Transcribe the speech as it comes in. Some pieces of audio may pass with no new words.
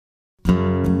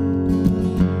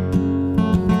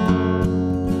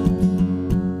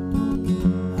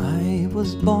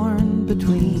born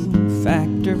between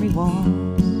factory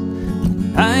walls.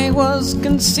 I was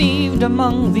conceived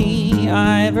among the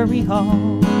ivory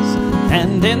halls,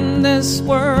 and in this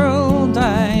world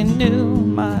I knew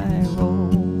my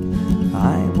role.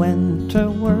 I went to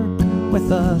work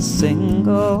with a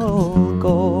single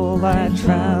goal. I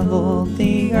traveled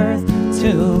the earth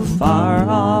to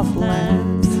far-off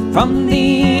lands, from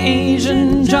the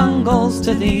Asian jungles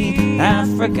to the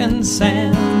African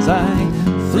sands. I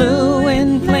flew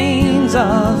in planes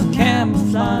of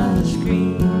camouflage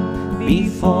green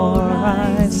before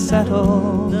I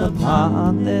settled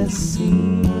upon this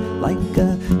sea. Like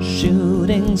a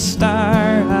shooting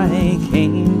star I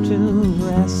came to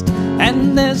rest,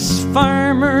 and this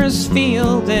farmer's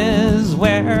field is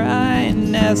where I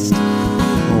nest,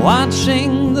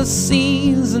 watching the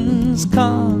seasons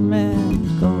come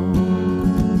and go,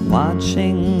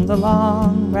 watching the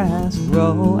long grass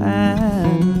grow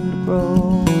and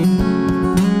grow.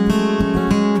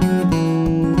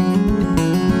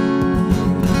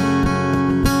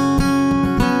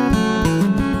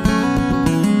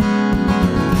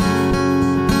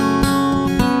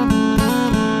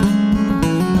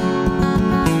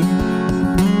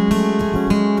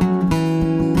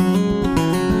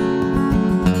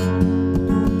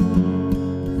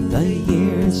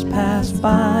 Passed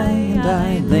by and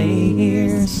I lay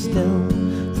here still,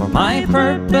 for my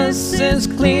purpose is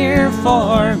clear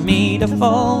for me to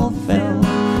fulfill.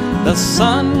 The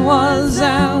sun was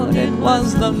out, it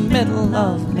was the middle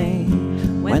of May,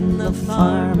 when the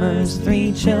farmer's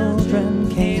 3 children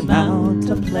came out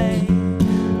to play.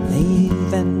 They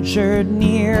ventured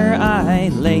near, I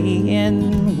lay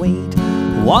in wait.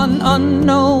 One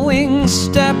unknowing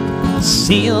step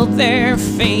sealed their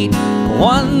fate.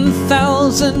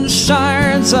 1,000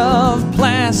 shards of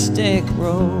plastic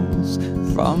rose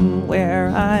from where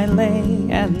I lay,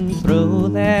 and through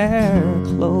their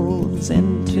clothes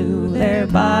into their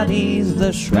bodies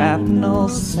the shrapnel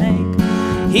sank.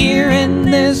 Here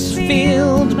in this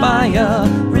field by a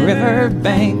river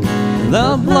bank,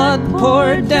 the blood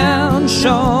poured down,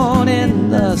 shone in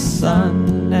the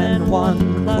sun, and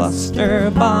one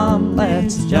cluster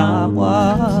bomblet's job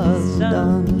was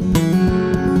done.